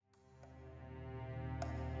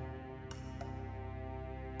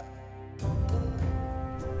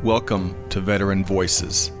Welcome to Veteran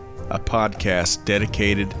Voices, a podcast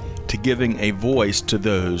dedicated to giving a voice to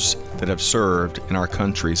those that have served in our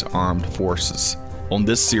country's armed forces. On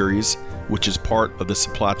this series, which is part of the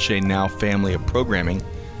Supply Chain Now family of programming,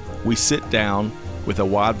 we sit down with a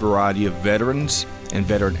wide variety of veterans and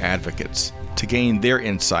veteran advocates to gain their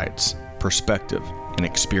insights, perspective, and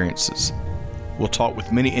experiences. We'll talk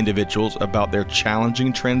with many individuals about their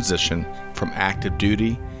challenging transition from active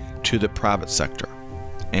duty to the private sector,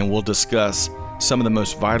 and we'll discuss some of the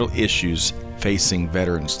most vital issues facing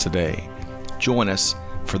veterans today. Join us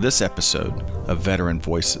for this episode of Veteran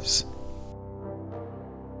Voices.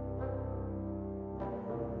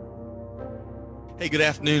 Hey, good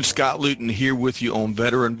afternoon. Scott Luton here with you on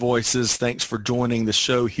Veteran Voices. Thanks for joining the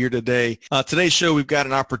show here today. Today's show, we've got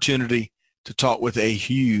an opportunity to talk with a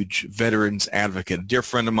huge veterans advocate, a dear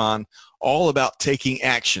friend of mine, all about taking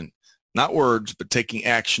action. Not words, but taking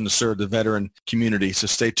action to serve the veteran community. So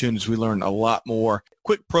stay tuned as we learn a lot more.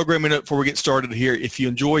 Quick programming note before we get started here. If you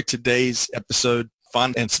enjoyed today's episode,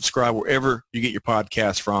 find and subscribe wherever you get your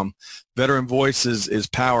podcast from. Veteran Voices is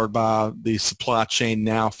powered by the Supply Chain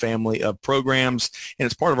Now family of programs, and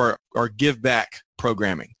it's part of our Give Back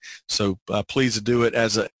programming. So please do it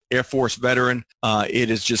as an Air Force veteran. It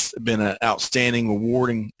has just been an outstanding,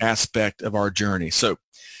 rewarding aspect of our journey. So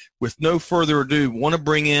with no further ado, want to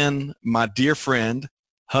bring in my dear friend,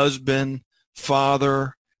 husband,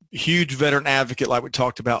 father, huge veteran advocate like we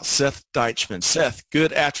talked about, Seth Deitchman. Seth,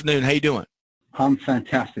 good afternoon. How you doing? I'm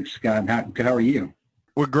fantastic, Scott. How are you?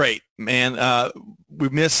 We're great, man. We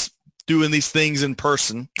miss doing these things in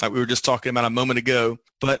person, like we were just talking about a moment ago.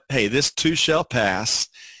 But hey, this too shall pass,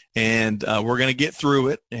 and we're going to get through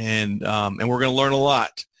it, and we're going to learn a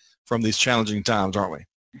lot from these challenging times, aren't we?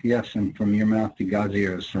 Yes, and from your mouth to God's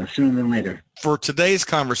ears, sooner than later. For today's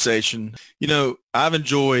conversation, I've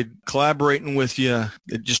enjoyed collaborating with you,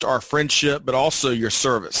 just our friendship, but also your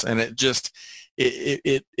service. And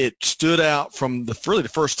it stood out from the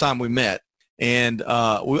first time we met. And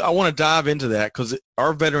I want to dive into that because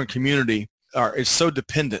our veteran community is so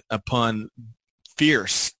dependent upon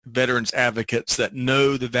fierce veterans advocates that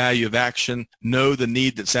know the value of action, know the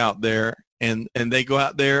need that's out there, and they go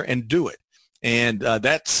out there and do it. And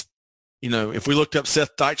that's, if we looked up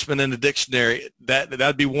Seth Deitchman in the dictionary,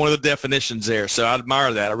 that'd be one of the definitions there. So I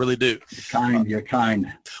admire that. I really do. You're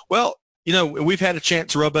kind. Well, we've had a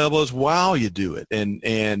chance to rub elbows while you do it,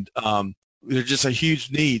 and there's just a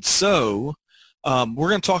huge need. So we're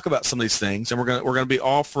going to talk about some of these things, and we're going to be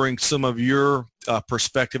offering some of your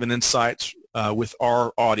perspective and insights with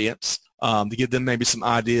our audience to give them maybe some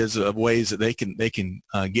ideas of ways that they can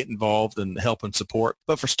get involved and help and support.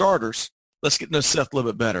 But for starters, let's get to know Seth a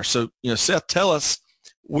little bit better. So, Seth, tell us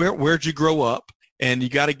where'd you grow up, and you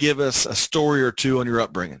got to give us a story or two on your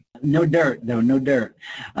upbringing. No dirt, though, no dirt.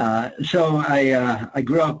 So I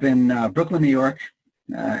grew up in Brooklyn, New York,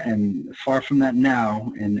 and far from that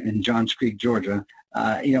now in Johns Creek, Georgia.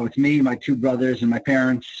 It's me, my two brothers, and my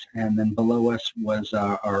parents, and then below us was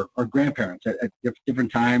our grandparents at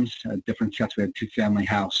different times, different sets. We had a two-family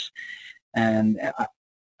house, and I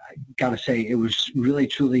got to say, it was really,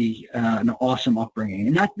 truly an awesome upbringing.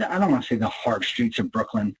 And I don't want to say the hard streets of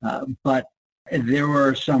Brooklyn, but there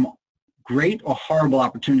were some great or horrible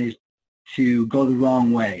opportunities to go the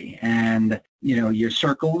wrong way. And, your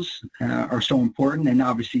circles are so important. And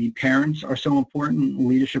obviously parents are so important.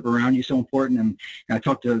 Leadership around you is so important. And I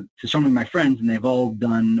talked to some of my friends, and they've all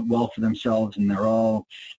done well for themselves, and they're all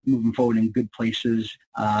moving forward in good places.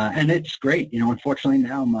 And it's great. Unfortunately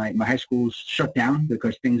now my high school's shut down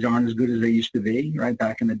because things aren't as good as they used to be right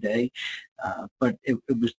back in the day. But it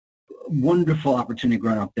was wonderful opportunity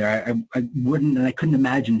growing up there. I wouldn't, and I couldn't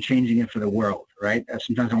imagine changing it for the world, right?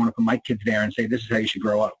 Sometimes I want to put my kids there and say, this is how you should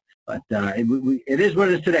grow up. But it is what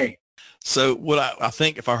it is today. So what I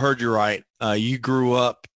think, if I heard you right, you grew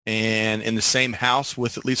up and in the same house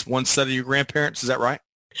with at least one set of your grandparents. Is that right?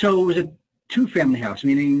 So it was a two-family house,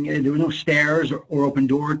 meaning there was no stairs or open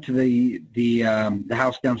door to the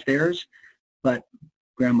house downstairs. But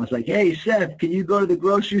Grandma's like, hey, Seth, can you go to the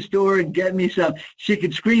grocery store and get me some? She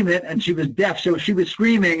could scream it, and she was deaf, so she was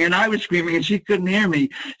screaming, and I was screaming, and she couldn't hear me.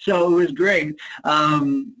 So it was great.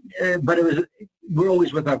 But we're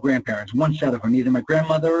always with our grandparents, one set of them, either my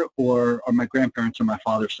grandmother or my grandparents on my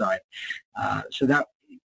father's side. So that,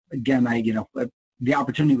 again, the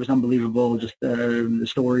opportunity was unbelievable, just the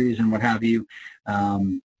stories and what have you.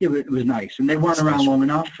 It was nice. And they weren't around long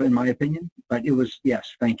enough, in my opinion. But it was,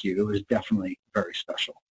 yes, thank you. It was definitely very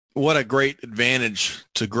special. what a great advantage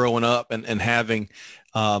to growing up and having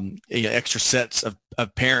extra sets of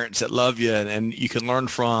parents that love you and you can learn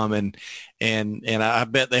from. And I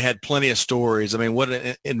bet they had plenty of stories. I mean, what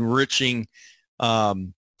an enriching,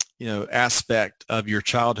 aspect of your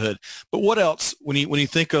childhood. But what else, when you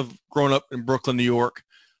think of growing up in Brooklyn, New York,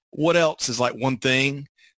 what else is like one thing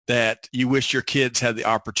that you wish your kids had the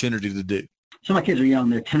opportunity to do? So my kids are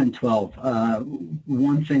young, they're 10 and 12.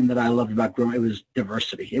 One thing that I loved about growing, it was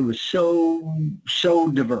diversity. It was so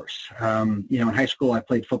diverse. In high school, I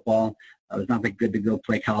played football. I was not that good to go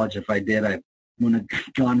play college. If I did, I wouldn't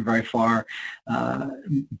have gone very far.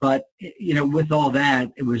 But with all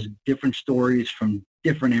that, it was different stories from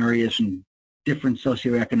different areas and different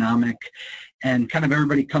socioeconomic and kind of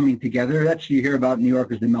everybody coming together. That's what you hear about New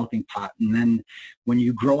York as the melting pot. And then when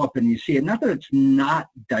you grow up and you see it, not that it's not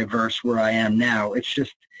diverse where I am now, it's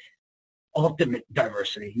just ultimate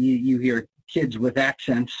diversity. You hear kids with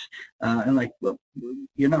accents and like, well,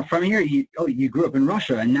 you're not from here. You grew up in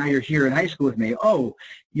Russia and now you're here in high school with me. Oh,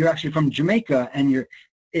 you're actually from Jamaica and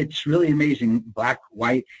it's really amazing. Black,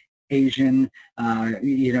 white, Asian,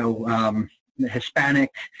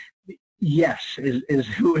 Hispanic. Yes, is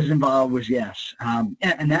who was involved was yes.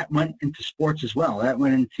 And that went into sports as well. That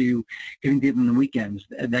went into getting people on the weekends.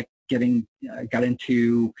 That got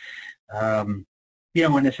into, in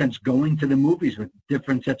a sense, going to the movies with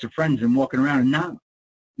different sets of friends and walking around and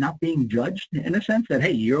not being judged in a sense that,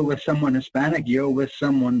 hey, you're with someone Hispanic, you're with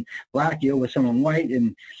someone Black, you're with someone white.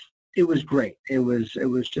 And it was great. It was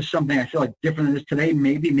just something I feel like different than this today.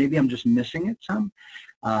 Maybe I'm just missing it some.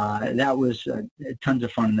 That was tons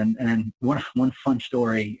of fun. And one fun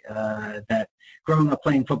story that growing up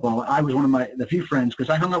playing football, I was one of the few friends, because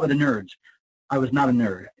I hung out with the nerds. I was not a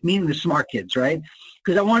nerd, meaning the smart kids, right?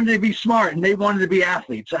 Because I wanted to be smart and they wanted to be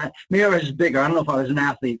athletes. Maybe I was bigger. I don't know if I was an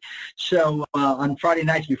athlete. So on Friday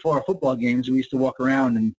nights before our football games, we used to walk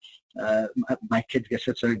around and my kids get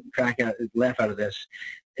such a laugh out of this.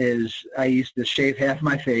 Is I used to shave half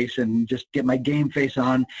my face and just get my game face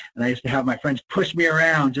on, and I used to have my friends push me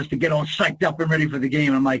around just to get all psyched up and ready for the game.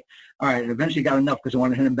 And I'm like, all right, eventually got enough because I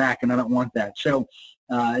want to hit him back, and I don't want that. So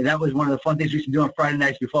that was one of the fun things we used to do on Friday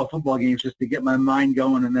nights before football games, just to get my mind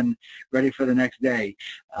going and then ready for the next day.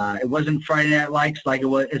 It wasn't Friday Night Lights like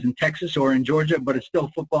it is in Texas or in Georgia, but it's still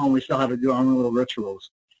football, and we still have to do our own little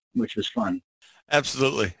rituals, which was fun.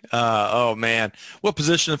 Absolutely. Oh, man. What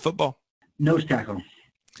position in football? Nose tackle.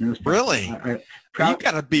 Really? You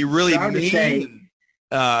got to be really mean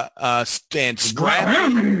and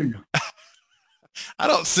scrappy. I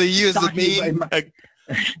don't see you as a mean.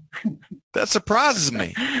 That surprises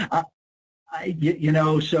me.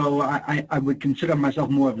 So I would consider myself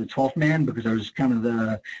more of the 12th man because I was kind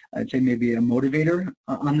of I'd say maybe a motivator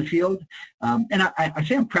on the field. And I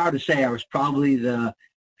say I'm proud to say I was probably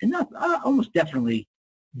almost definitely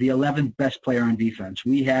the 11th best player on defense.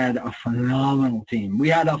 We had a phenomenal team. We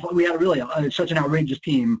had really such an outrageous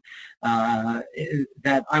team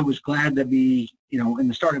that I was glad to be, in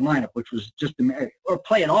the starting lineup, which was just or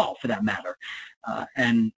play at all for that matter.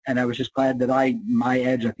 And I was just glad that my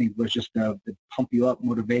edge, I think, was just to pump you up,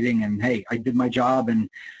 motivating, and hey, I did my job, and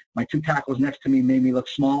my two tackles next to me made me look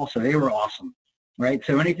small, so they were awesome. Right.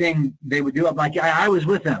 So anything they would do, I'm like, I was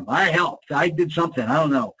with them. I helped. I did something. I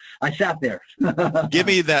don't know. I sat there. Give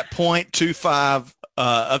me that 0.25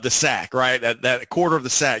 of the sack, right? That quarter of the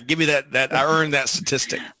sack. Give me that. I earned that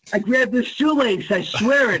statistic. I grabbed the shoelace. I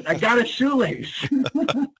swear it. I got a shoelace.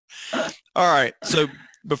 All right. So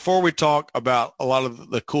before we talk about a lot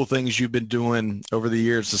of the cool things you've been doing over the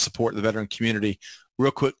years to support the veteran community,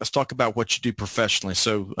 real quick, let's talk about what you do professionally.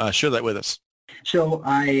 So share that with us. So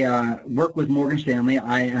I work with Morgan Stanley.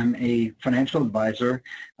 I am a financial advisor,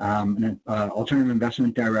 an alternative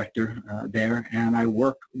investment director there, and I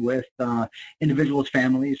work with individuals,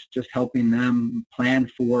 families, just helping them plan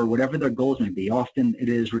for whatever their goals may be. Often it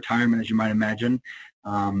is retirement, as you might imagine,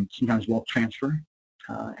 sometimes wealth transfer.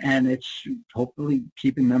 And it's hopefully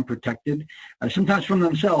keeping them protected, sometimes from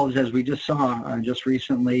themselves, as we just saw just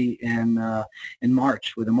recently in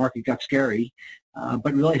March, where the market got scary,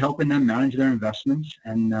 but really helping them manage their investments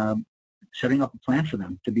and setting up a plan for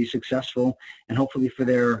them to be successful, and hopefully for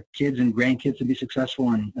their kids and grandkids to be successful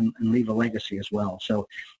and leave a legacy as well. So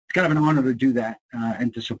it's kind of an honor to do that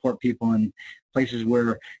and to support people in places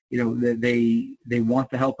where they want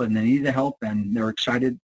the help and they need the help and they're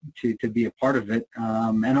excited to be a part of it.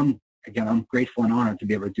 And I'm grateful and honored to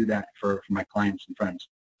be able to do that for my clients and friends.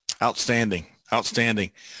 Outstanding.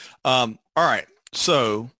 All right.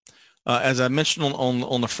 So as I mentioned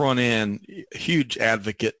on the front end, huge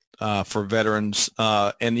advocate for veterans.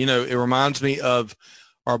 And, it reminds me of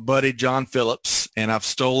our buddy John Phillips, and I've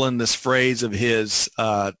stolen this phrase of his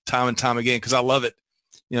time and time again because I love it.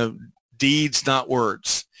 Deeds, not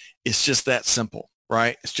words. It's just that simple,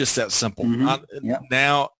 right? It's just that simple. Yep.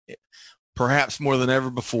 Now, perhaps more than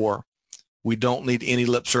ever before, we don't need any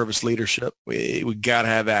lip service leadership. We got to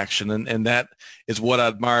have action, and that is what I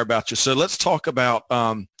admire about you. So let's talk about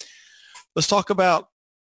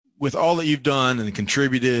with all that you've done and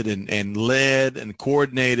contributed and led and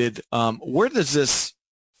coordinated. Where does this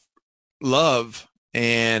love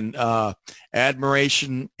and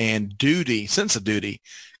admiration and sense of duty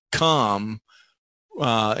come?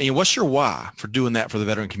 What's your why for doing that for the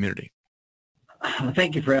veteran community?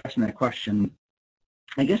 Thank you for asking that question.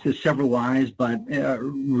 I guess there's several whys, but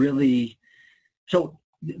really, so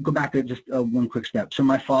go back to just one quick step. So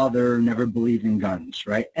my father never believed in guns,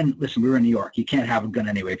 right? And listen, we were in New York. You can't have a gun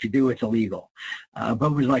anyway. If you do, it's illegal. But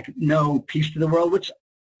it was like, no, peace to the world, which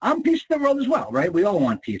I'm peace to the world as well, right? We all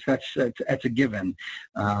want peace. That's a given.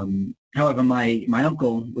 However, my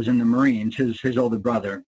uncle was in the Marines, his older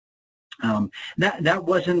brother. That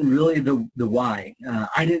wasn't really the why.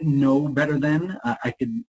 I didn't know better then. I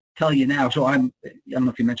could tell you now. So I don't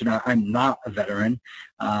know if you mentioned, I'm not a veteran.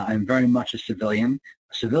 I'm very much a civilian.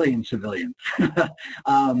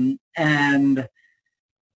 And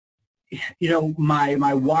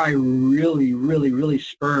my why really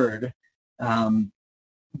spurred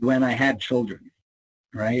when I had children.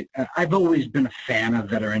 Right. I've always been a fan of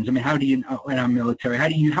veterans. I mean, how do you, in our military,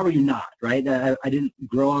 how are you not, right? I didn't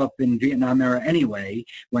grow up in Vietnam era anyway,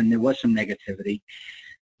 when there was some negativity.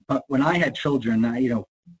 But when I had children,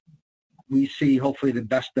 we see hopefully the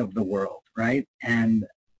best of the world, right? And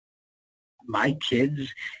my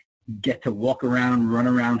kids get to walk around, run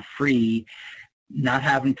around free, not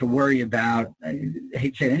having to worry about, I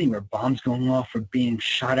hate to say it anywhere, bombs going off or being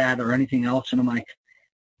shot at or anything else. And I'm like,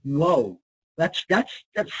 whoa. That's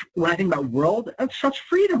when I think about world, that's such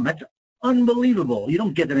freedom. That's unbelievable. You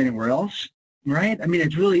don't get that anywhere else, right? I mean,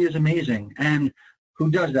 it really is amazing. And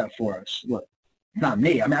who does that for us? Look, not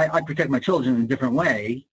me. I mean, I protect my children in a different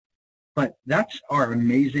way, but that's our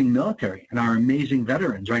amazing military and our amazing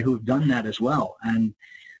veterans, right, who have done that as well. And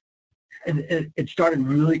it started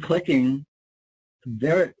really clicking.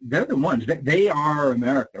 They're the ones. They are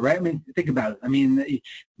America, right? I mean, think about it. I mean,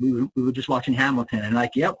 we were just watching Hamilton, and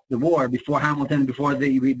like, yep, the war before Hamilton, before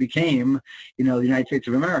we became, the United States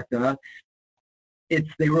of America.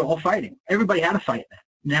 They were all fighting. Everybody had to fight.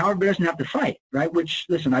 Now everybody doesn't have to fight, right? Which,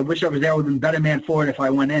 listen, I wish I was there. I would have been better man for it if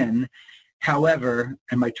I went in. However,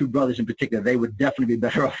 and my two brothers in particular, they would definitely be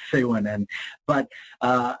better off if they went in. But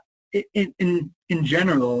in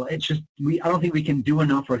general, it's just I don't think we can do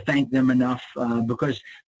enough or thank them enough because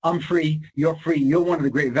I'm free, you're one of the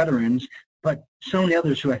great veterans, but so many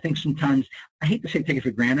others who I think sometimes, I hate to say take it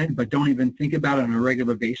for granted, but don't even think about it on a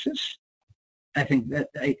regular basis. I think that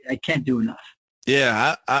I can't do enough.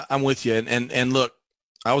 Yeah, I'm with you. And look,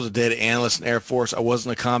 I was a data analyst in Air Force. I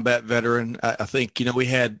wasn't a combat veteran. I think, we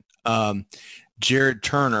had Jared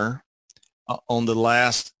Turner on the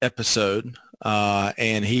last episode.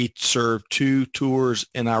 And he served 2 tours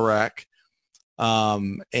in Iraq.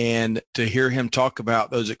 And to hear him talk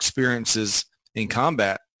about those experiences in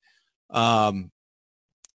combat, the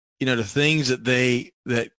things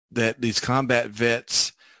that these combat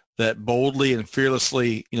vets that boldly and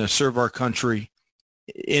fearlessly, serve our country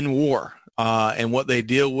in war, and what they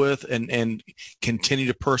deal with and continue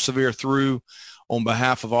to persevere through on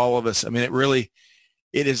behalf of all of us. I mean,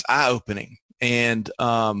 it is eye-opening. And,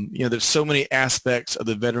 there's so many aspects of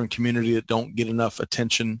the veteran community that don't get enough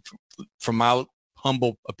attention from my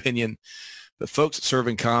humble opinion. But folks that serve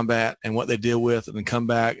in combat and what they deal with and then come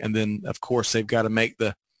back. And then, of course, they've got to make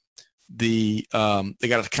they got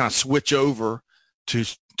to kind of switch over to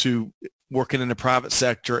working in the private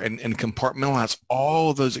sector and compartmentalize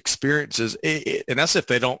all of those experiences. And that's if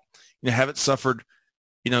they don't, haven't suffered,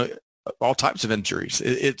 all types of injuries.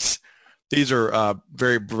 These are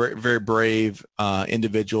very, very brave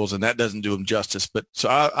individuals, and that doesn't do them justice. But so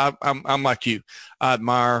I'm like you. I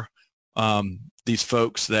admire these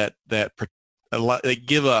folks that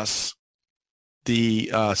give us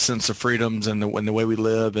the sense of freedoms and the way we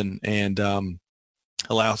live, and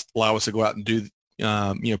allow us to go out and do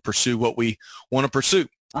pursue what we want to pursue.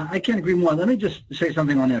 I can't agree more. Let me just say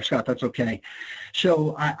something on there, Scott. That's okay.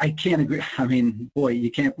 So I can't agree. I mean, boy, you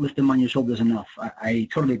can't lift them on your shoulders enough. I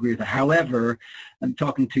totally agree with that. However, I'm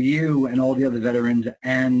talking to you and all the other veterans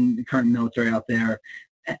and the current military out there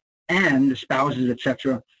and the spouses,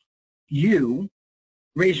 etc. You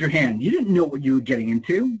raise your hand. You didn't know what you were getting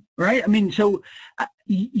into, right? I mean, so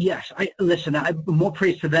yes, listen, more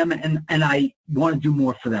praise to them, and I want to do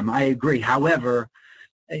more for them. I agree. However,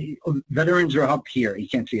 veterans are up here. You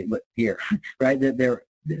can't see it, but here, right? They're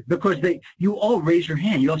because you all raise your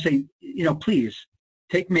hand. You all say, please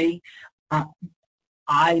take me.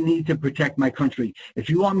 I need to protect my country. If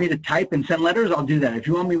you want me to type and send letters, I'll do that. If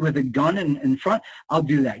you want me with a gun in front, I'll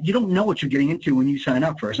do that. You don't know what you're getting into when you sign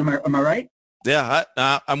up first. Am I right? Yeah,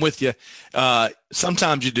 I'm with you.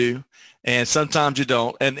 Sometimes you do, and sometimes you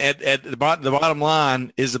don't. And at the bottom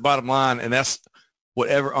line is the bottom line, and that's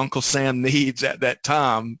whatever Uncle Sam needs at that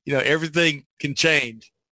time. Everything can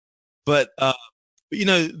change. But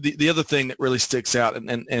the other thing that really sticks out,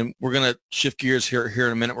 and we're going to shift gears here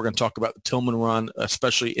in a minute. We're going to talk about the Tillman Run,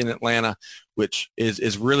 especially in Atlanta, which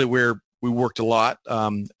is really where we worked a lot.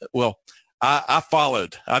 I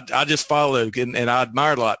followed. I just followed, and I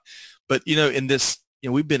admired a lot. But, in this,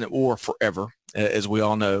 we've been at war forever, as we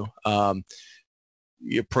all know,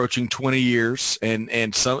 approaching 20 years.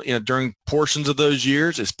 And so, during portions of those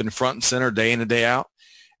years, it's been front and center day in and day out.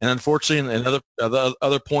 And unfortunately, in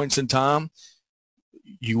other points in time,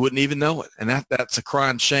 you wouldn't even know it. And that's a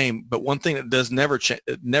crying shame. But one thing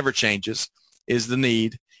that never changes is the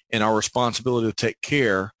need and our responsibility to take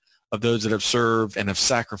care of those that have served and have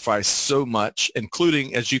sacrificed so much,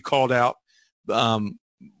 including, as you called out,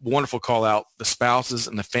 wonderful call out, the spouses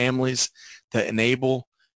and the families that enable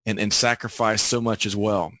and sacrifice so much as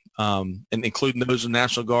well, and including those in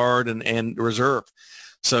National Guard and Reserve.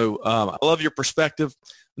 So I love your perspective.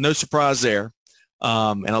 No surprise there.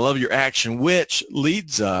 And I love your action, which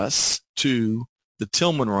leads us to the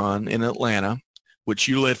Tillman Run in Atlanta, which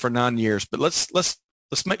you led for 9 years. But let's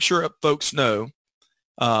make sure folks know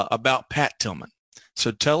about Pat Tillman.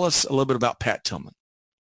 So tell us a little bit about Pat Tillman.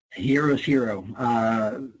 Hero's hero.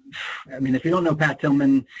 If you don't know Pat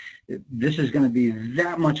Tillman, this is going to be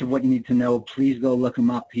that much of what you need to know. Please go look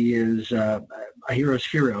him up. He is a hero's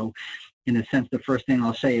hero. In a sense, the first thing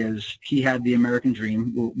I'll say is he had the American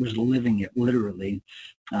dream, was living it literally.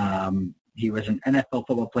 He was an NFL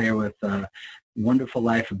football player with a wonderful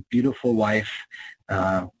life, a beautiful wife.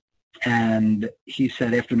 And he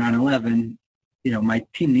said after 9/11, my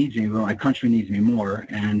team needs me, but my country needs me more.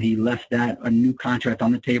 And he left a new contract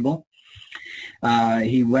on the table.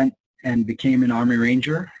 He went and became an Army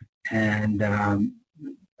Ranger. And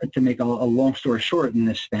to make a long story short in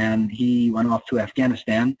this span, he went off to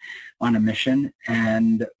Afghanistan on a mission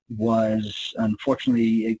and was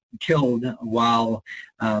unfortunately killed while,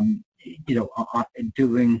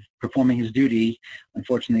 performing his duty,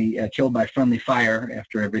 unfortunately killed by friendly fire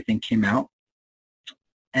after everything came out.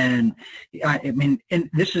 And and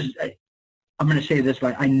this is, I'm going to say this,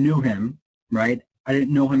 but I knew him, right? I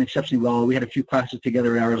didn't know him exceptionally well. We had a few classes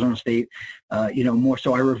together at Arizona State, more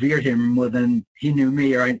so I revered him more than he knew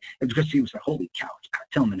me, or because he was like, holy cow, it's Pat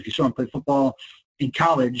Tillman. If you saw him play football in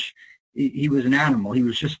college, he was an animal. He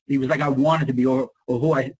was like I wanted to be, or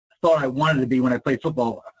who I thought I wanted to be when I played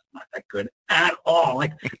football. Not that good at all.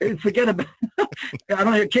 Like, forget about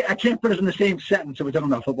I can't put us in the same sentence if we're talking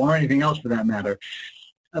about football or anything else for that matter.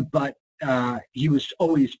 But he was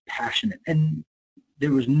always passionate, and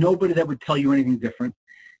there was nobody that would tell you anything different.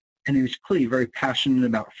 And he was clearly very passionate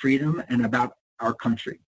about freedom and about our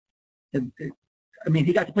country.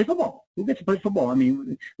 He got to play football. Who gets to play football?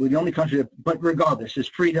 We're the only country but regardless, his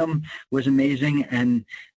freedom was amazing, and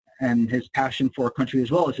his passion for our country, as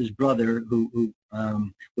well as his brother, who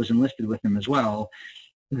was enlisted with him as well.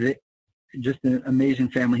 Just an amazing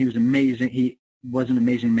family. He was amazing. He was an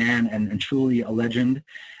amazing man and truly a legend.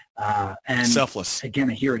 And selfless. Again,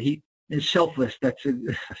 a hero. He is selfless. That's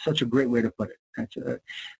such a great way to put it. That's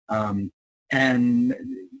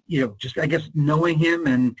just I guess knowing him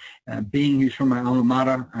and he's from my alma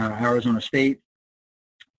mater, Arizona State,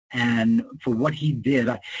 and for what he did,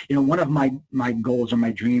 one of my goals or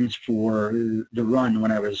my dreams for the run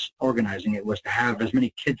when I was organizing it was to have as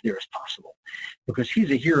many kids there as possible, because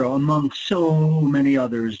he's a hero among so many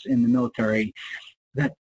others in the military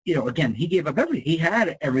that, again, he gave up everything. He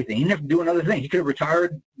had everything. He didn't have to do another thing. He could have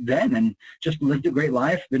retired then and just lived a great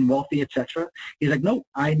life, been wealthy, etc. He's like, no,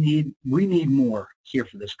 we need more here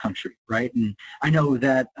for this country, right? And I know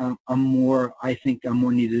that I'm more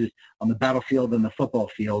needed on the battlefield than the football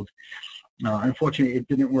field. Unfortunately, it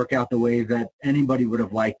didn't work out the way that anybody would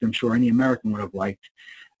have liked. I'm sure any American would have liked.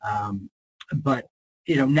 But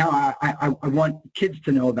now I want kids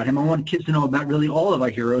to know about him. I want kids to know about really all of our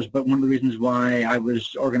heroes. But one of the reasons why I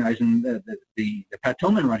was organizing the Pat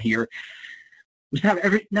Tillman Run here was to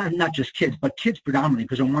have not just kids, but kids predominantly,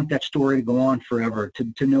 because I want that story to go on forever,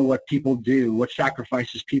 to know what people do, what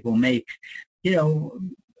sacrifices people make. I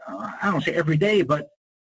don't say every day, but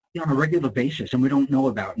on a regular basis, and we don't know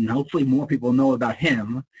about. And hopefully more people know about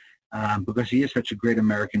him, because he is such a great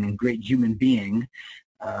American and great human being.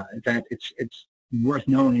 that it's worth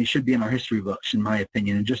knowing. He should be in our history books, in my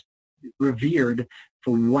opinion, and just revered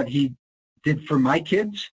for what he did for my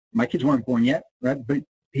kids. My kids weren't born yet, right? But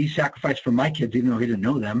he sacrificed for my kids, even though he didn't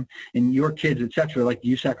know them, and your kids, etc. Like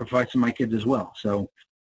you sacrificed for my kids as well. So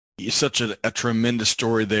it's such a tremendous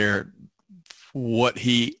story there. What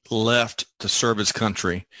he left to serve his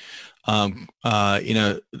country. And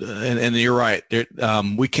you're right.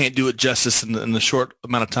 We can't do it justice in the short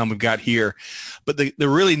amount of time we've got here. But the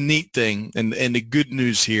really neat thing and the good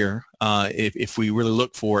news here, if we really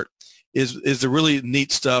look for it, is the really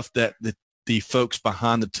neat stuff that the folks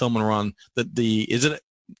behind the Tillman Run, the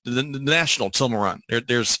National Tillman Run.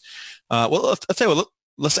 There's I'll tell you what.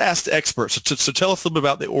 Let's ask the experts. So tell us a little bit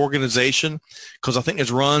about the organization, because I think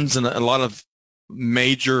there's runs in a lot of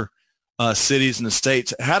major cities in the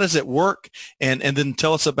States. How does it work? And then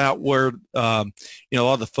tell us about where, a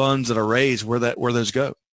lot of the funds that are raised, where those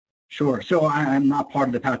go. Sure. So I'm not part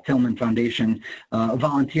of the Pat Tillman Foundation, a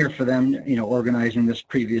volunteer for them, organizing this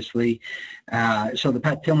previously. So the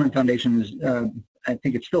Pat Tillman Foundation is, I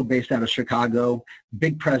think it's still based out of Chicago,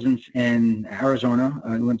 big presence in Arizona.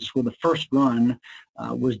 I went to school. The first run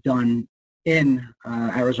was done in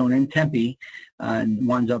Arizona, in Tempe, and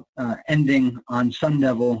winds up ending on Sun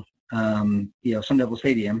Devil, Sun Devil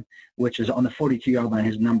Stadium, which is on the 42-yard line.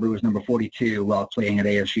 His number was number 42 while playing at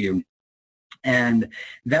ASU. And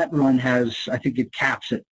that run has, I think it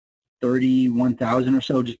caps at 31,000 or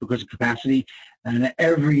so just because of capacity. And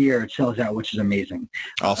every year it sells out, which is amazing.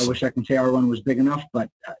 Awesome. I wish I could say our run was big enough, but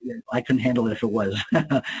I couldn't handle it if it was.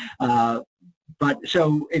 But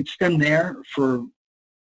so it stemmed there for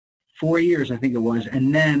 4 years, I think it was.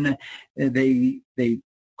 And then they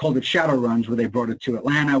called it Shadow Runs, where they brought it to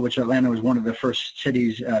Atlanta, which Atlanta was one of the first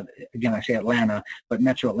cities, again, I say Atlanta, but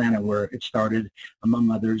Metro Atlanta, where it started, among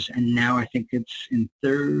others. And now I think it's in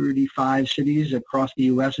 35 cities across the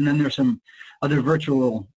U.S. And then there's some other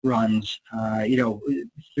virtual runs,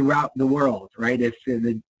 throughout the world, right? If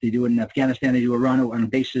they do it in Afghanistan, they do a run on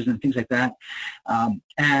bases and things like that.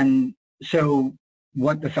 And so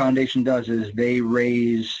what the foundation does is they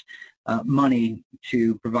raise money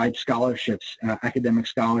to provide scholarships, academic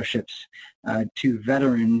scholarships, to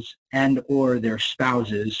veterans and or their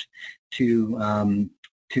spouses to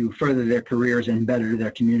further their careers and better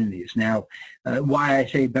their communities. Now, why I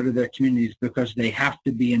say better their communities, because they have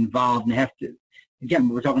to be involved and have to, again,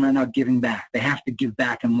 we're talking about now giving back. They have to give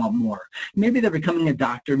back and want more. Maybe they're becoming a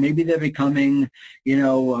doctor. Maybe they're becoming,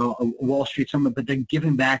 a Wall Street someone, but they're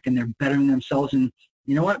giving back and they're bettering themselves. And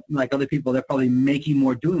you know what? Like other people, they're probably making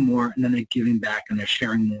more, doing more, and then they're giving back and they're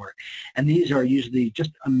sharing more. And these are usually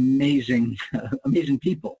just amazing, amazing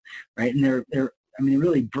people, right? And they're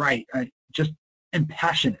really bright, just and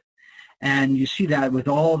passionate. And you see that with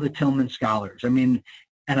all the Tillman scholars. And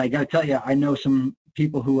I got to tell you, I know some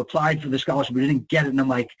people who applied for the scholarship but didn't get it, and I'm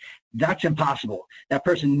like, that's impossible. That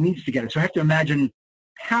person needs to get it. So I have to imagine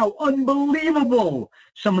how unbelievable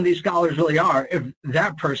some of these scholars really are if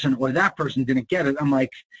that person or that person didn't get it. I'm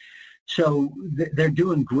like, so they're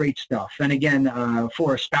doing great stuff. And again,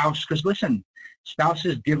 for a spouse, because listen,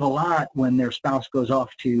 spouses give a lot when their spouse goes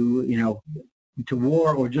off to, to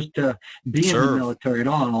war or just to be in the military at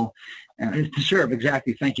all. To serve,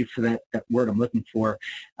 exactly. Thank you for that word I'm looking for.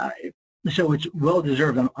 So it's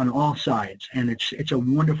well-deserved on all sides, and it's a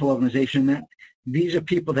wonderful organization. That these are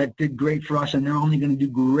people that did great for us, and they're only going to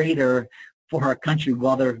do greater for our country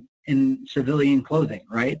while they're in civilian clothing,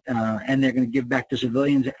 right? And they're going to give back to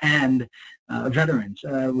civilians and veterans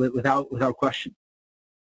without question.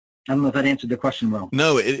 I don't know if that answered the question well.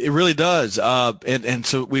 No, it really does. And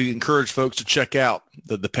so we encourage folks to check out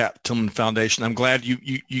the Pat Tillman Foundation. I'm glad you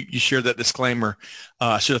shared that disclaimer.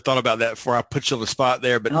 I should have thought about that before I put you on the spot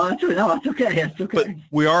there. But no, it's okay. It's okay. But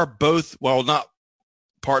we are both, well, not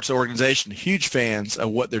parts of the organization, huge fans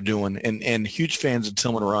of what they're doing and huge fans of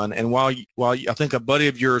Tillman Run. And while I think a buddy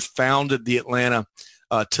of yours founded the Atlanta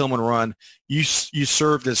Tillman Run, you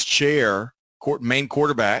served as main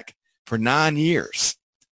quarterback for 9 years.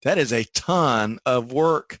 That is a ton of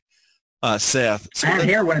work, Seth. So I had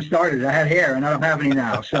hair when it started. I had hair, and I don't have any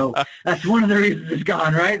now. So that's one of the reasons it's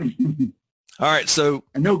gone, right? All right. So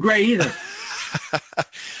and no gray either.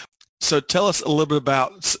 So tell us a little bit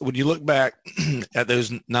about, when you look back at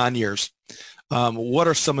those 9 years, what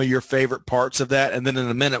are some of your favorite parts of that? And then in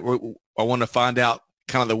a minute, I want to find out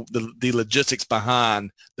kind of the logistics behind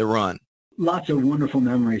the run. Lots of wonderful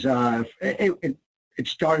memories. It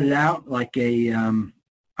started out like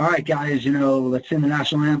all right, guys, let's sing the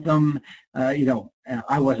national anthem.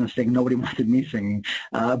 I wasn't singing. Nobody wanted me singing.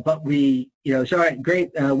 But we, so all right, great.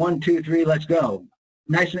 1, 2, 3, let's go.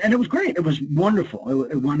 Nice, and it was great. It was wonderful.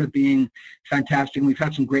 It wound up being fantastic. And we've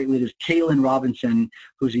had some great leaders. Kalen Robinson,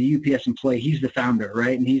 who's a UPS employee, he's the founder,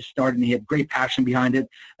 right? And he started, and he had great passion behind it.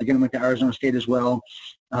 Again, went to Arizona State as well,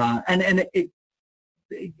 and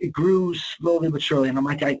it grew slowly but surely. And I'm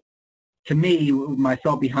like, to me, my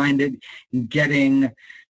thought behind it, getting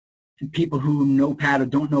people who know Pat or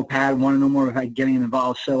don't know Pat want to know more about getting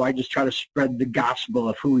involved. So I just try to spread the gospel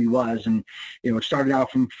of who he was. And, it started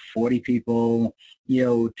out from 40 people,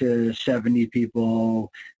 to 70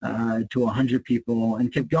 people, to 100 people,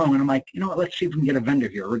 and kept going. And I'm like, let's see if we can get a vendor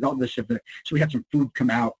here, regardless of so we had some food come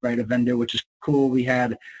out, right? A vendor, which is cool. We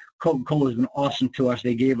had Coca-Cola has been awesome to us.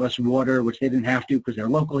 They gave us water, which they didn't have to because they're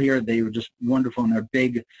local here. They were just wonderful, and they're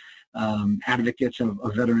big advocates of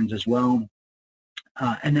veterans as well.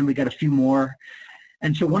 And then we got a few more.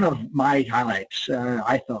 And so one of my highlights,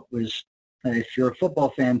 I thought, was if you're a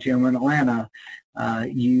football fan here in Atlanta,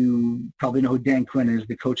 you probably know who Dan Quinn is,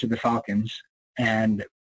 the coach of the Falcons. And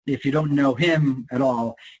if you don't know him at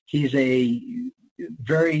all, he's a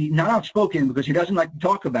very, not outspoken because he doesn't like to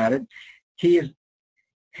talk about it. He is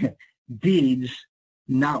deeds,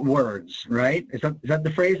 not words, right? Is that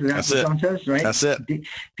the phrase? That's what John says, right? That's it.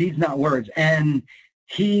 Deeds, not words. And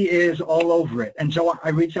he is all over it. And so I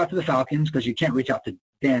reached out to the Falcons because you can't reach out to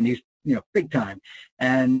Dan. He's, big time.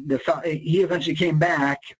 And he eventually came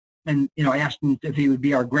back, and, I asked him if he would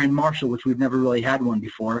be our grand marshal, which we've never really had one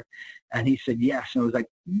before. And he said yes. And I was like,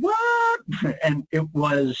 what? And it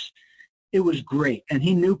was great. And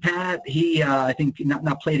he knew Pat. He, I think,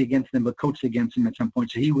 not played against him, but coached against him at some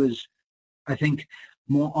point. So he was, I think,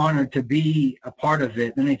 more honored to be a part of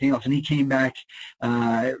it than anything else. And he came back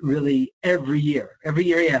really every year.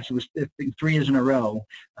 Yes, it was 3 years in a row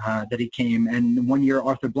that he came. And one year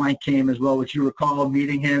Arthur Blank came as well, which you recall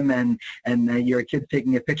meeting him and your kid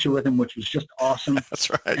taking a picture with him, which was just awesome. That's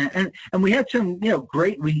right. And we had some,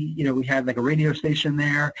 great, we had like a radio station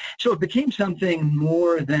there. So it became something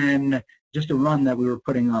more than just a run that we were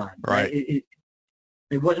putting on. Right.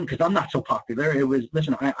 It wasn't because I'm not so popular. It was,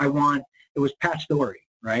 listen, it was Pat's story,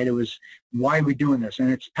 right? It was, why are we doing this? And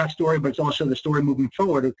it's Pat's story, but it's also the story moving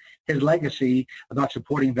forward of his legacy about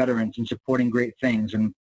supporting veterans and supporting great things.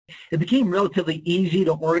 And it became relatively easy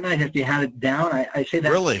to organize if you had it down. I say that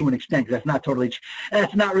really? To an extent, because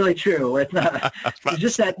that's not really true. It's not. It's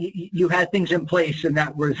just that you had things in place, and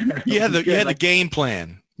that was you had the game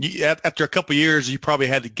plan. After a couple of years, you probably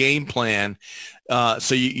had the game plan,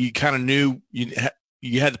 so you kind of knew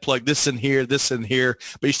you had to plug this in here,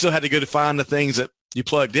 but you still had to go to find the things that you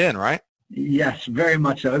plugged in, right? Yes, very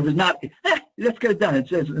much so. It was not, let's get it done. It's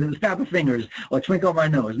snap of fingers or twinkle of my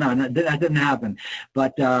nose. No, that didn't happen.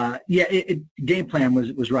 But game plan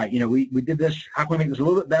was right. We did this. How can we make this a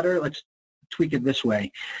little bit better? Let's tweak it this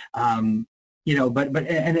way. But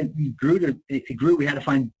it grew. We had to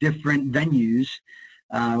find different venues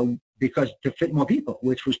because to fit more people,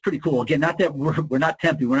 which was pretty cool. Again, not that we're not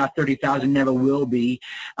Tempe, we're not 30,000, never will be,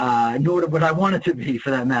 nor would I want it to be for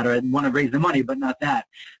that matter. I want to raise the money, but not that.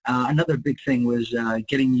 Another big thing was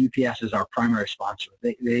getting UPS as our primary sponsor.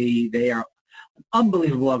 They are an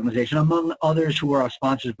unbelievable organization, among others who are our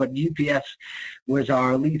sponsors, but UPS was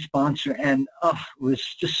our lead sponsor, and it was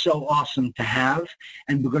just so awesome to have.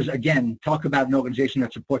 And because, again, talk about an organization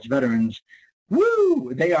that supports veterans,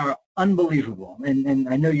 woo! They are unbelievable, and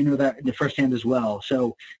I know you know that firsthand as well.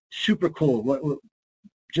 So super cool.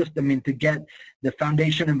 To get the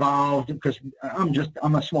foundation involved, because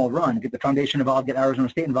I'm a small run. Get the foundation involved, get Arizona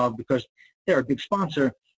State involved because they're a big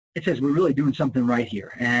sponsor. It says we're really doing something right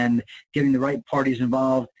here, and getting the right parties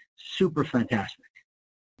involved, super fantastic.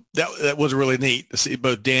 That was really neat to see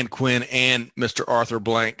both Dan Quinn and Mr. Arthur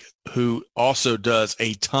Blank, who also does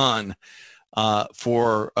a ton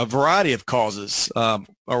for a variety of causes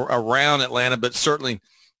around Atlanta, but certainly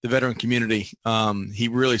the veteran community. He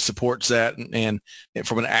really supports that and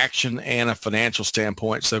from an action and a financial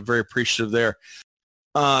standpoint. So very appreciative there.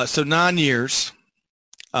 So 9 years,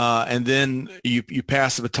 and then you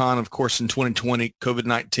passed the baton, of course, in 2020,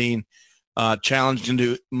 COVID-19 challenged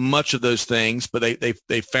into much of those things, but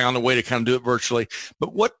they found a way to kind of do it virtually.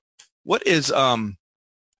 But what's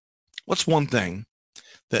one thing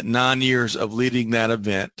that 9 years of leading that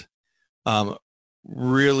event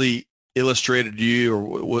really illustrated to you, or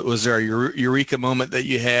was there a eureka moment that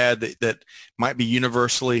you had that might be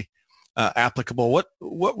universally applicable?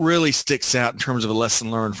 What really sticks out in terms of a lesson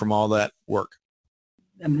learned from all that work?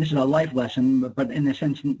 I mean, this is a life lesson, but in a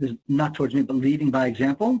sense, not towards me, but leading by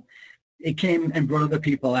example. It came and brought other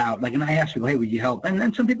people out. And I asked people, hey, would you help? And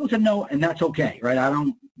then some people said no, and that's okay,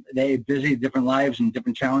 right? They're busy, different lives and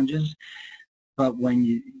different challenges. But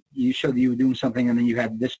when you showed that you were doing something, and then you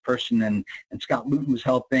had this person, and Scott Luton was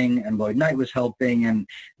helping, and Lloyd Knight was helping, and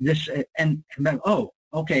this, and then, oh,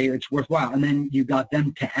 okay, it's worthwhile. And then you got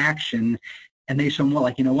them to action, and they said, well,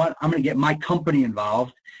 like, you know what, I'm going to get my company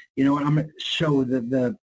involved. You know what, I'm going to show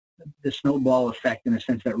the snowball effect, in a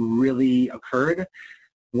sense, that really occurred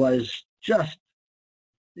was just,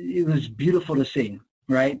 it was beautiful to see.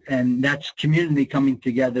 Right, and that's community coming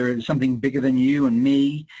together, something bigger than you and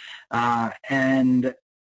me, and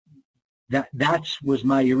that was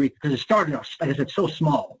my eureka, because it started off, like I said, so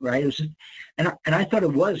small, right? It was just, and I thought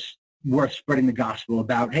it was worth spreading the gospel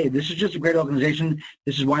about, hey, this is just a great organization.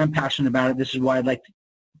 This is why I'm passionate about it. This is why I'd like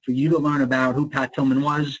for you to learn about who Pat Tillman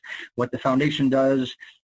was, what the foundation does,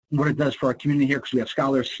 what it does for our community here, because we have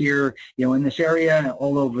scholars here, you know, in this area,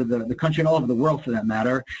 all over the country, and all over the world for that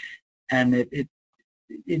matter, and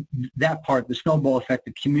that part, the snowball effect,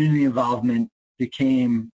 the community involvement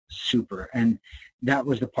became super, and that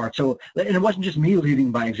was the part. So, and it wasn't just me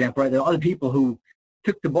leading by example, right? There are other people who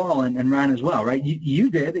took the ball and ran as well, right? You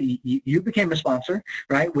did. You became a sponsor,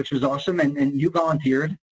 right? Which was awesome, and you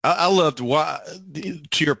volunteered. I loved why,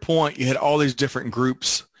 to your point, you had all these different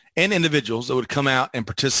groups and individuals that would come out and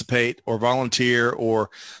participate or volunteer or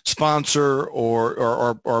sponsor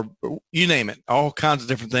or you name it, all kinds of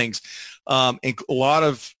different things. And a lot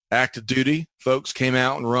of active duty folks came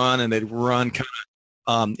out and they'd run kind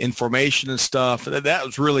of information and stuff. That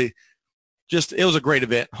was really just, it was a great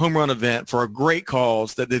event, home run event for a great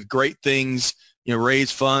cause that did great things, you know,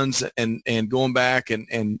 raise funds and going back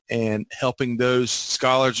and helping those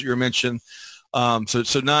scholars that you mentioned.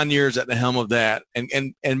 So 9 years at the helm of that,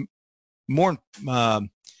 and more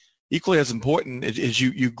equally as important is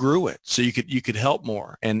you grew it, so you could help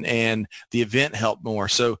more, and the event helped more.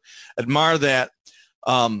 So admire that.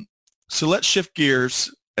 So let's shift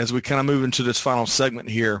gears as we kind of move into this final segment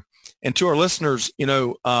here, and to our listeners, you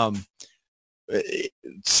know,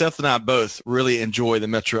 Seth and I both really enjoy the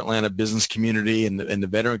Metro Atlanta business community and the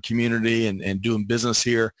veteran community and doing business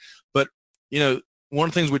here. But, you know, one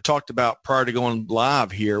of the things we talked about prior to going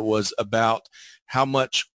live here was about how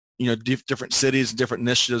much, you know, different cities and different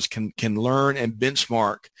initiatives can learn and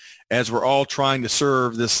benchmark as we're all trying to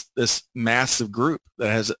serve this massive group that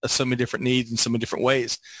has so many different needs in so many different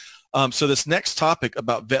ways. So this next topic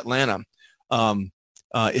about Vetlanta,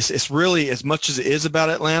 it's really, as much as it is about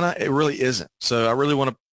Atlanta, it really isn't. So I really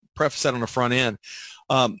want to preface that on the front end.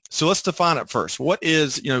 So let's define it first. What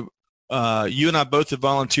is, you know, you and I both have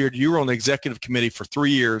volunteered. You were on the executive committee for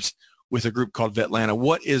 3 years with a group called Vetlanta.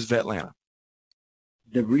 What is Vetlanta?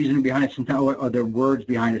 The reason behind it sometimes, or the words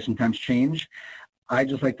behind it sometimes change. I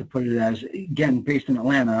just like to put it as, again, based in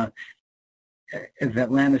Atlanta, if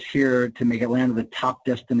Atlanta's here to make Atlanta the top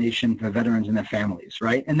destination for veterans and their families,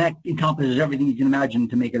 right? And that encompasses everything you can imagine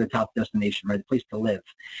to make it a top destination, right? A place to live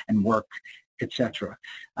and work, etc.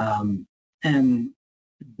 And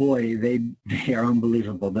boy, they are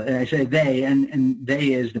unbelievable. But I say they, and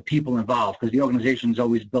they is the people involved, because the organization is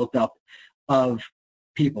always built up of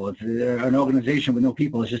people. If an organization with no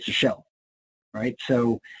people is just a shell, right?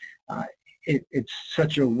 So it's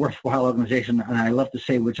such a worthwhile organization, and I love to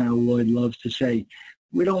say, which I know Lloyd loves to say,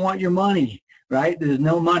 we don't want your money, right? There's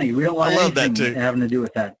no money. We don't want anything having to do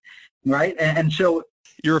with that, right? And so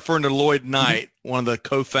you're referring to Lloyd Knight, one of the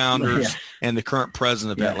co-founders and the current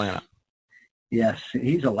president of Atlanta. Yes,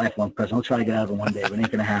 he's a lifelong president. I'll try to get out of it one day, but it ain't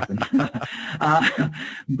going to happen.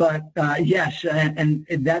 Yes, and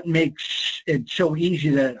that makes it so easy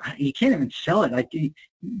that you can't even sell it. Like you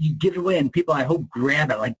give it away, and people, I hope,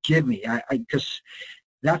 grab it. Like, give me, because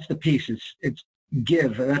that's the piece. It's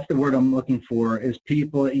give. That's the word I'm looking for. Is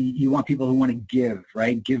people. You want people who want to give,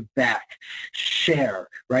 right? Give back, share,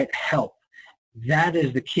 right? Help. That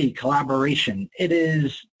is the key. Collaboration. It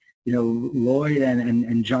is. You know, Lloyd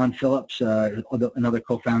and John Phillips, another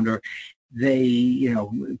co-founder, they, you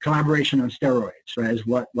know, collaboration on steroids, right, is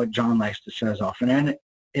what John likes to say as often. And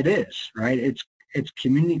it is, right? It's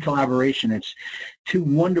community collaboration. It's two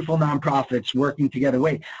wonderful nonprofits working together.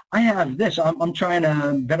 Wait, I have this. I'm trying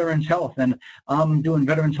to Veterans Health, and I'm doing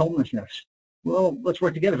Veterans Homelessness. Well, let's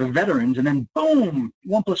work together for veterans, and then boom,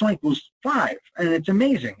 1 + 1 = 5. And it's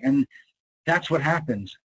amazing. And that's what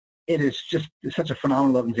happens. It is just such a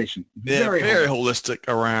phenomenal organization. Very holistic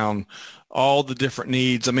around all the different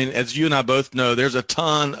needs. I mean, as you and I both know, there's a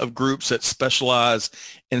ton of groups that specialize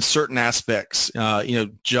in certain aspects, you know,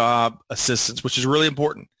 job assistance, which is really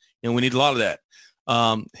important. You know, we need a lot of that.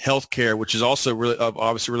 Healthcare, which is also really,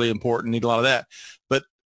 obviously really important, need a lot of that.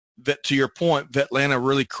 But to your point, Vetlanta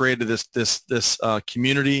really created this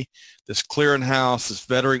community, this clearinghouse, this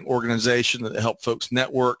veteran organization that helped folks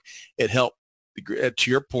network. It helped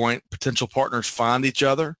to your point, potential partners find each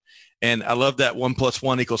other. And I love that 1 +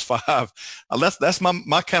 1 = 5. That's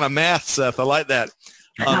my kind of math, Seth. I like that.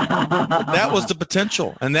 That was the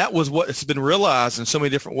potential, and that was what has been realized in so many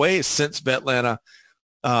different ways since Vetlanta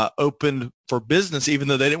opened for business, even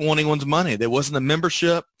though they didn't want anyone's money. There wasn't a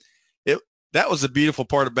membership. That was the beautiful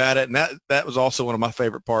part about it, and that was also one of my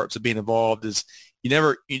favorite parts of being involved. Is you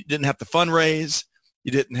didn't have to fundraise,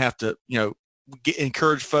 you didn't have to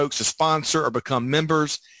encourage folks to sponsor or become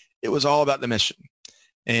members. It was all about the mission.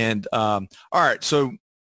 And all right, so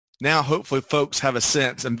now hopefully folks have a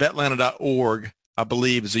sense, and vetlanta.org, I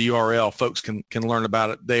believe, is a URL. Folks can learn about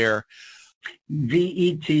it there.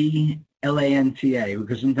 VETLANTA,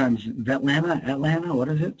 because sometimes Atlanta, what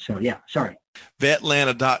is it? So yeah, sorry.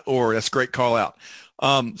 Vetlanta.org. That's a great call out.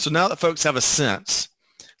 So now that folks have a sense,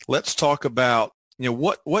 let's talk about,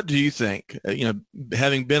 what do you think,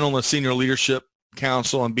 having been on the senior leadership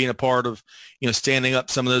council and being a part of, standing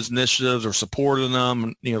up some of those initiatives or supporting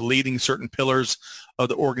them, leading certain pillars of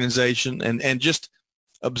the organization and just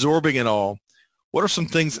absorbing it all. What are some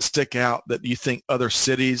things that stick out that you think other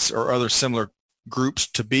cities or other similar groups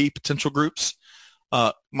potential groups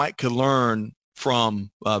could learn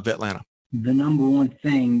from Vetlanta? The number one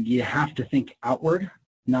thing, you have to think outward,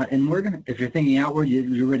 not inward. If you're thinking outward,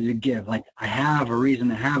 you're ready to give. Like, I have a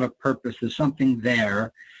reason, I have a purpose, there's something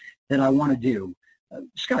there that I want to do.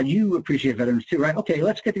 Scott, you appreciate veterans too, right? Okay,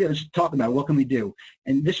 let's get together, let's talk about it. What can we do?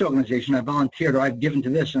 And this organization, I volunteered or I've given to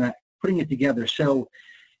this, and I'm putting it together. So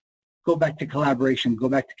go back to collaboration, go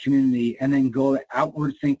back to community, and then go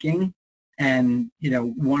outward thinking and,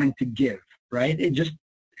 wanting to give, right?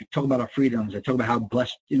 I talk about our freedoms. I talk about how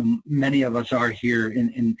blessed, many of us are here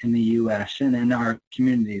in the U.S. and in our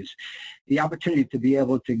communities. The opportunity to be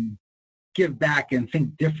able to give back and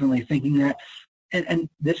think differently, thinking that, and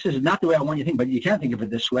this is not the way I want you to think, but you can think of it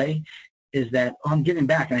this way, is that I'm giving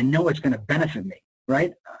back and I know it's going to benefit me,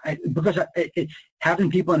 right? Because having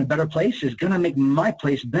people in a better place is going to make my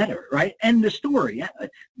place better, right? End the story.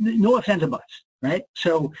 No offense of us, right?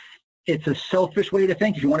 So it's a selfish way to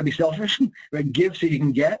think. If you want to be selfish, right, give so you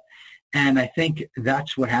can get. And I think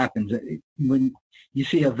that's what happens. When you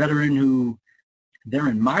see a veteran who, they're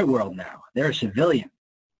in my world now, they're a civilian,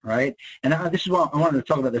 right? And this is why I wanted to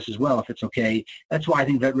talk about this as well, if it's okay. That's why I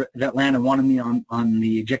think Vetlanta wanted me on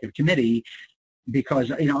the executive committee, because,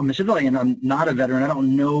 I'm a civilian. I'm not a veteran. I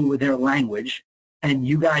don't know their language. And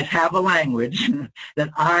you guys have a language that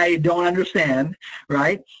I don't understand,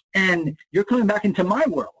 right? And you're coming back into my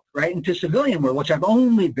world, right, into civilian world, which I've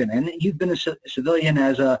only been in. You've been a civilian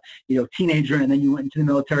as a teenager, and then you went into the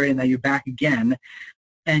military, and then you're back again,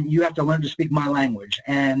 and you have to learn to speak my language.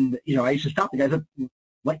 And I used to stop the guys.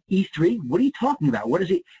 What, E3? What are you talking about? What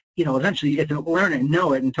is it? Eventually you get to learn it and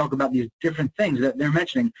know it and talk about these different things that they're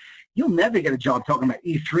mentioning. You'll never get a job talking about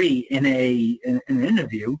E3 in an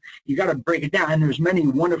interview. You got to break it down. And there's many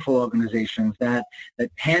wonderful organizations that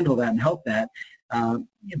handle that and help that.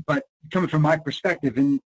 But coming from my perspective,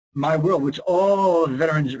 in my world, which all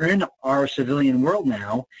veterans are in our civilian world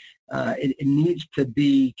now, it needs to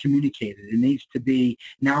be communicated. It needs to be,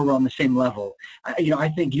 now we're on the same level. I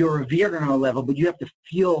think you're revered on our level, but you have to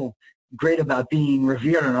feel great about being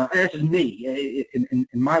revered on our, this is me, in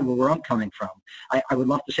my world, where I'm coming from. I would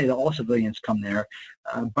love to say that all civilians come there,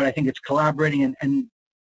 but I think it's collaborating, and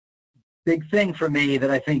big thing for me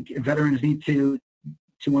that I think veterans need to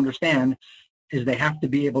understand is they have to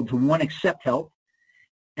be able to, one, accept help,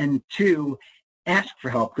 and two, ask for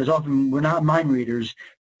help, because often we're not mind readers,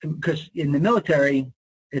 because in the military,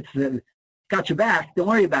 it's got your back, don't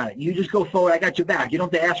worry about it. You just go forward, I got your back. You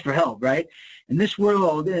don't have to ask for help, right? In this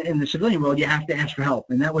world, in the civilian world, you have to ask for help.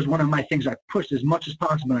 And that was one of my things I pushed as much as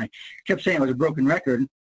possible. And I kept saying I was a broken record.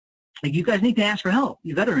 Like, you guys need to ask for help,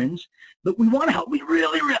 you veterans, but we want to help. We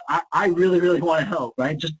I really want to help,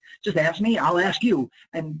 right? Just ask me, I'll ask you,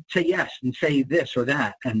 and say yes, and say this or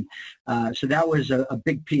that. And so that was a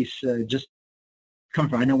big piece, just coming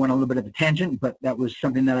from. I know I went a little bit of a tangent, but that was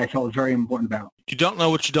something that I felt very important about. You don't know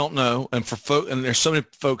what you don't know, and and there's so many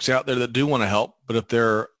folks out there that do want to help, but if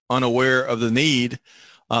they're unaware of the need,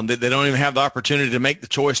 they don't even have the opportunity to make the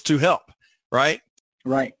choice to help, right?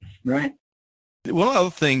 Right. One of the other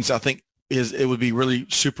things I think is it would be really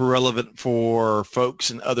super relevant for folks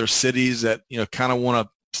in other cities that, kind of want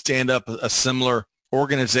to stand up a similar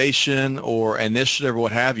organization or initiative or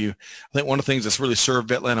what have you. I think one of the things that's really served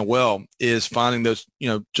Vetlanta well is finding those,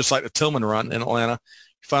 just like the Tillman Run in Atlanta,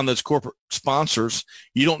 you find those corporate sponsors.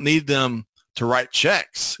 You don't need them to write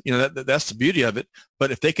checks. That's the beauty of it. But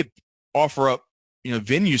if they could offer up,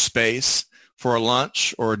 venue space for a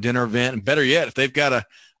lunch or a dinner event, and better yet, if they've got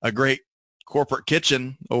a great corporate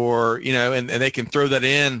kitchen, or, and they can throw that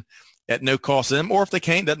in at no cost to them, or if they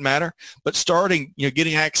can't, doesn't matter. But starting,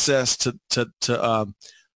 getting access to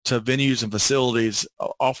venues and facilities,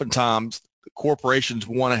 oftentimes corporations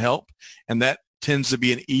want to help, and that tends to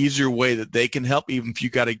be an easier way that they can help, even if you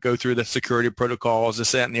got to go through the security protocols,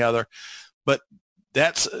 this, that, and the other. But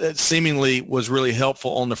that seemingly was really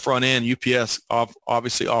helpful on the front end. UPS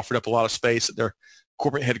obviously offered up a lot of space at their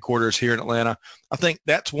corporate headquarters here in Atlanta. I think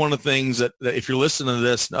that's one of the things that if you're listening to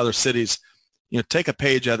this in other cities, take a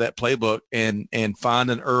page out of that playbook and find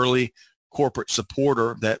an early corporate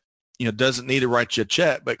supporter that, doesn't need to write you a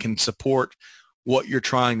check, but can support what you're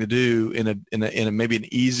trying to do in a maybe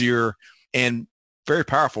an easier and very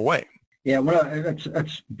powerful way. Yeah, well,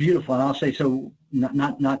 that's beautiful, and I'll say so.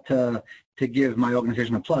 Not to give my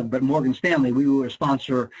organization a plug, but Morgan Stanley, we were a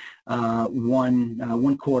sponsor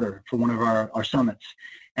one quarter for one of our summits.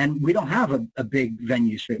 And we don't have a big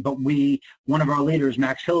venue street, but one of our leaders,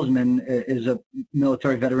 Max Hilsman, is a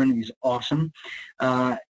military veteran. He's awesome.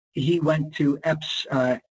 He went to Epps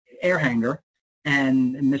Air Hangar,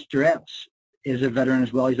 and Mr. Epps is a veteran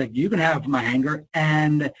as well. He's like, you can have my hangar.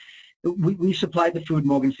 And we supplied the food,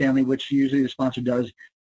 Morgan Stanley, which usually the sponsor does.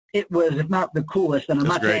 It was, if not the coolest, and I'm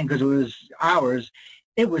not saying because it was ours,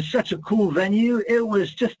 it was such a cool venue. It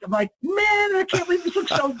was just, I'm like, man, I can't believe this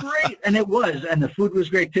looks so great. And it was, and the food was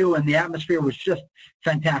great too, and the atmosphere was just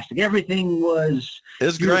fantastic. Everything was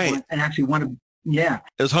great. And actually it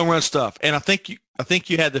was home run stuff. And I think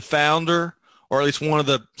you had the founder, or at least one of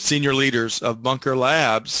the senior leaders of Bunker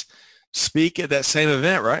Labs, speak at that same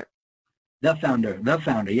event, right? The founder,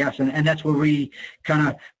 yes. And that's where we kind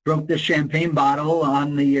of broke the champagne bottle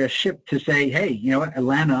on the ship to say, hey, you know what,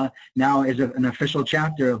 Atlanta now is an official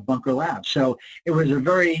chapter of Bunker Labs. So it was a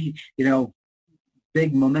very,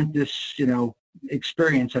 big, momentous,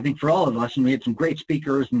 experience, I think, for all of us. And we had some great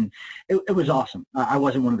speakers, and it was awesome. I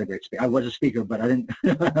wasn't one of the great speakers. I was a speaker, but I didn't.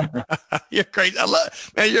 You're great.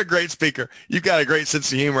 Man, you're a great speaker. You've got a great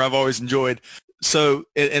sense of humor. I've always enjoyed. So,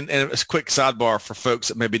 and it's a quick sidebar for folks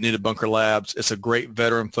that may be new to Bunker Labs. It's a great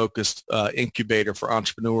veteran-focused incubator for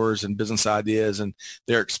entrepreneurs and business ideas, and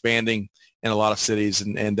they're expanding in a lot of cities.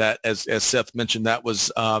 And that, as Seth mentioned, that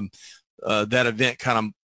was that event kind of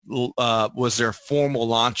was their formal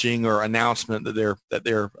launching or announcement that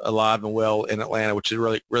they're alive and well in Atlanta, which is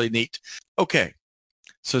really, really neat. Okay.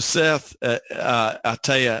 So Seth, I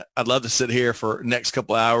tell you, I'd love to sit here for the next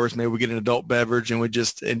couple of hours. Maybe we get an adult beverage and we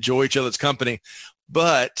just enjoy each other's company.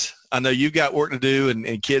 But I know you've got work to do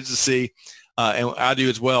and kids to see, and I do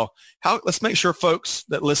as well. Let's make sure folks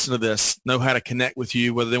that listen to this know how to connect with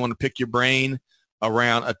you, whether they want to pick your brain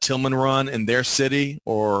around a Tillman run in their city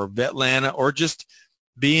or Vetlanta, or just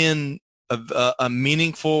being a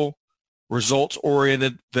meaningful,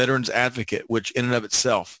 results-oriented veterans advocate, which in and of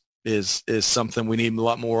itself is something we need a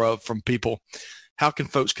lot more of from people. How can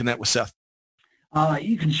folks connect with Seth?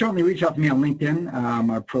 You can certainly reach out to me on LinkedIn.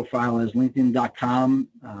 Our profile is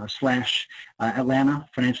linkedin.com/Atlanta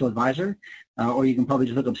Financial Advisor, or you can probably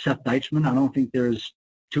just look up Seth Deichmann. I don't think there's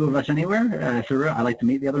two of us anywhere. If there are, I'd like to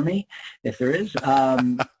meet the other me, if there is.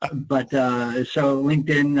 But so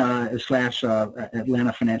LinkedIn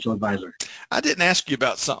 /Atlanta Financial Advisor. I didn't ask you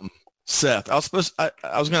about something, Seth. I was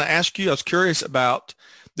going to ask you. I was curious about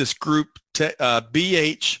this group,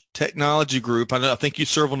 BH Technology Group. I think you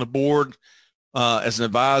serve on the board as an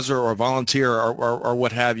advisor or a volunteer or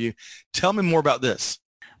what have you. Tell me more about this.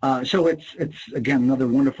 So it's again another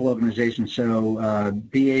wonderful organization. So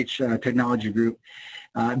BH Technology Group.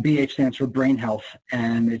 BH stands for Brain Health,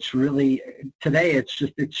 and it's really today it's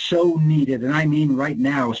so needed, and I mean right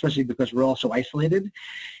now, especially because we're all so isolated.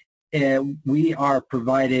 We are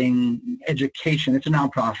providing education. It's a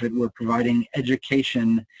nonprofit. We're providing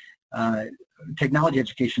education, technology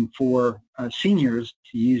education for seniors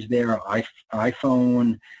to use their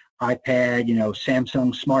iPhone, iPad,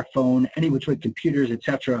 Samsung smartphone, any which way, computers,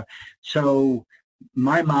 etc. So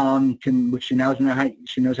my mom which she knows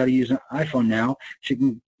how to use an iPhone now. She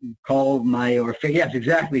can call yes,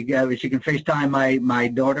 exactly. She can FaceTime my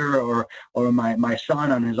daughter or my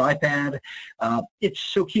son on his iPad. It's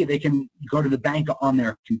so key. They can go to the bank on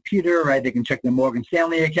their computer, right? They can check their Morgan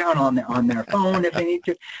Stanley account on their phone if they need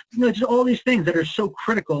to. Just all these things that are so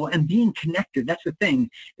critical, and being connected. That's the thing.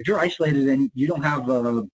 If you're isolated and you don't have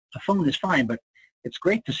a phone, is fine, but it's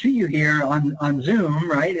great to see you here on Zoom,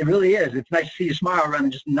 right? It really is. It's nice to see you smile rather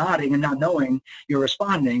than just nodding and not knowing you're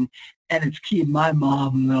responding. And it's key. My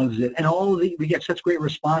mom loves it. And we get such great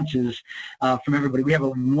responses from everybody. We have a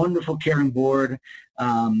wonderful caring board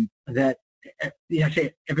that I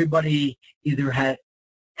say everybody either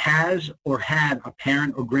has or had a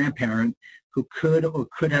parent or grandparent who could or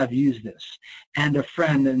could have used this, and a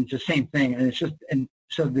friend, and it's the same thing. And it's just, and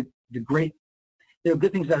so there are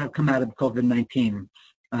good things that have come out of COVID-19.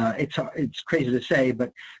 It's crazy to say,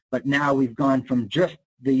 but now we've gone from just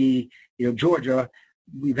Georgia.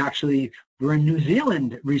 We're in New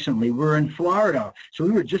Zealand recently. We're in Florida. So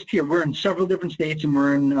we were just here. We're in several different states, and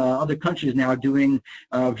we're in other countries now doing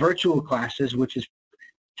virtual classes, which is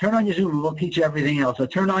turn on your Zoom and we'll teach you everything else. So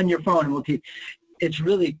turn on your phone and we'll teach. It's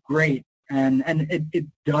really great. And it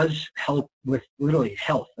does help with literally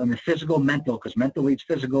health. I mean, physical, mental, because mental leads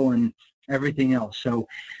physical and everything else. So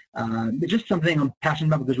it's just something I'm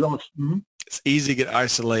passionate about because it's easy to get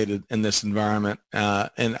isolated in this environment.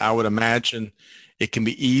 And I would imagine it can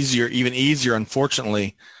be even easier,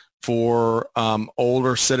 unfortunately, for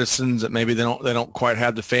older citizens that maybe they don't quite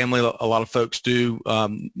have the family. A lot of folks do,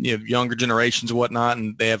 younger generations and whatnot,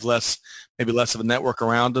 and they have maybe less of a network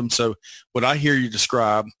around them. So what I hear you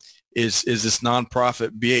describe is this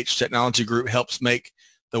nonprofit BH Technology Group helps make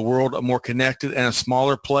the world a more connected and a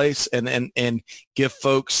smaller place, and give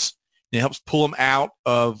folks, it helps pull them out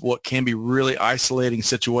of what can be really isolating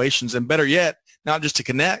situations, and better yet, not just to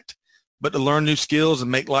connect, but to learn new skills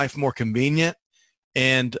and make life more convenient.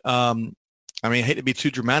 And I hate to be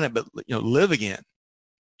too dramatic, but live again.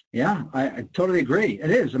 Yeah, I totally agree.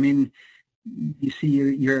 It is. I mean, you see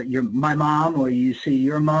your my mom, or you see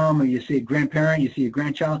your mom, or you see a grandparent, you see a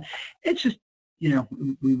grandchild. It's just,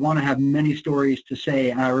 we want to have many stories to say.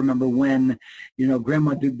 And I remember when,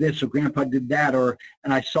 grandma did this or grandpa did that,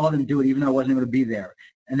 and I saw them do it even though I wasn't able to be there.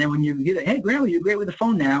 And then when you get it, hey, grandma, you're great with the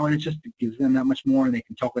phone now, and it gives them that much more, and they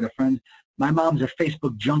can talk with their friends. My mom's a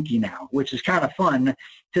Facebook junkie now, which is kind of fun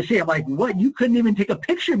to see. I'm like, what? You couldn't even take a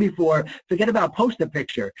picture before. Forget about post a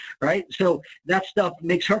picture, right? So that stuff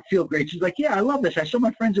makes her feel great. She's like, yeah, I love this. I saw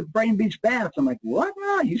my friends at Brighton Beach Baths. I'm like, what?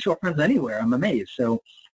 No, you saw friends anywhere. I'm amazed. So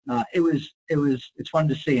it's fun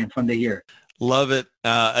to see and fun to hear. Love it.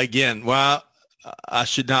 Again, well, I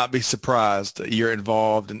should not be surprised that you're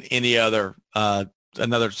involved in any other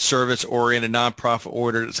another service-oriented nonprofit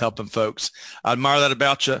order that's helping folks. I admire that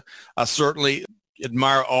about you. I certainly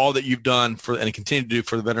admire all that you've done for and continue to do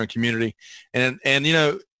for the veteran community. And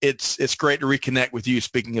it's great to reconnect with you.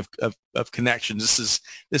 Speaking of connections,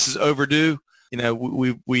 this is overdue.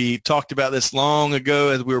 We talked about this long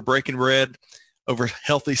ago as we were breaking bread over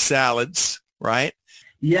healthy salads, right?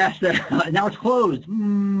 Yes. Now it's closed.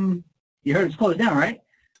 You heard it's closed now, right?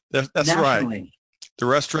 That's right. The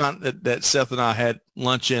restaurant that Seth and I had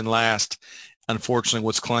lunch in last, unfortunately,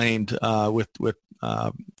 was claimed with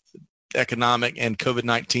economic and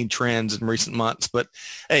COVID-19 trends in recent months. But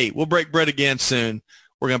hey, we'll break bread again soon.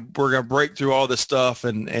 We're gonna break through all this stuff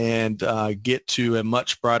and get to a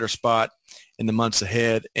much brighter spot in the months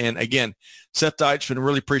ahead. And again, Seth Deitchman,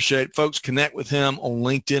 really appreciate it. Folks, connect with him on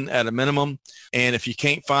LinkedIn at a minimum. And if you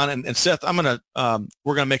can't find it, and Seth,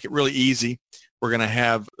 we're gonna make it really easy. We're going to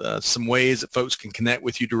have some ways that folks can connect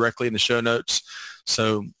with you directly in the show notes.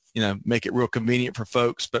 So, make it real convenient for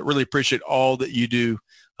folks, but really appreciate all that you do,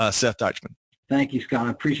 Seth Deitchman. Thank you, Scott. I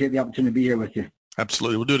appreciate the opportunity to be here with you.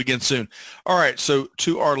 Absolutely. We'll do it again soon. All right. So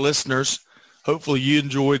to our listeners, hopefully you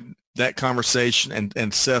enjoyed that conversation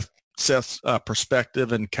and Seth's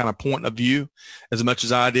perspective and kind of point of view as much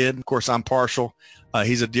as I did. Of course, I'm partial.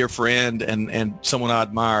 He's a dear friend and someone I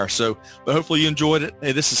admire. So, but hopefully you enjoyed it.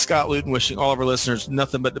 Hey, this is Scott Luton wishing all of our listeners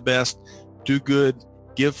nothing but the best. Do good,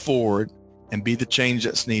 give forward, and be the change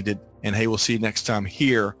that's needed. And hey, we'll see you next time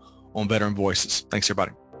here on Veteran Voices. Thanks,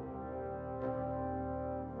 everybody.